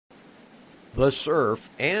The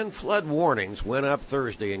surf and flood warnings went up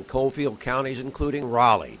Thursday in Coalfield counties, including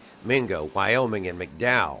Raleigh, Mingo, Wyoming, and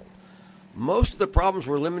McDowell. Most of the problems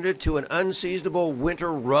were limited to an unseasonable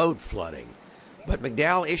winter road flooding. But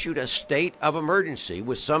McDowell issued a state of emergency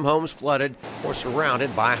with some homes flooded or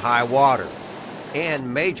surrounded by high water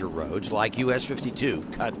and major roads like US 52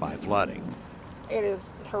 cut by flooding. It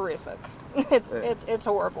is horrific. It's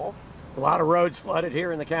horrible. A lot of roads flooded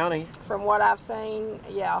here in the county? From what I've seen,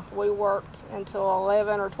 yeah. We worked until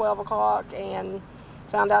 11 or 12 o'clock and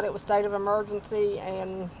found out it was state of emergency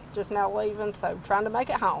and just now leaving, so trying to make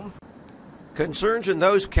it home. Concerns in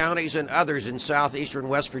those counties and others in southeastern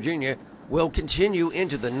West Virginia will continue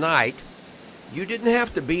into the night. You didn't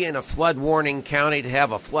have to be in a flood warning county to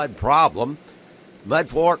have a flood problem. Mud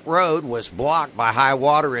Fork Road was blocked by high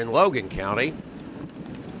water in Logan County.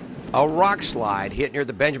 A rock slide hit near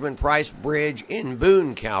the Benjamin Price Bridge in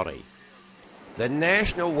Boone County. The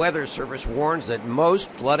National Weather Service warns that most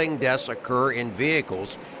flooding deaths occur in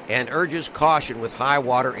vehicles and urges caution with high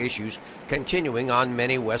water issues continuing on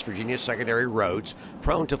many West Virginia secondary roads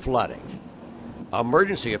prone to flooding.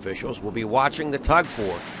 Emergency officials will be watching the Tug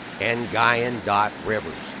Fork and Guyan Dot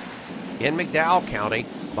rivers. In McDowell County,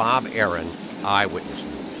 Bob Aaron, Eyewitness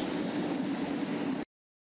News.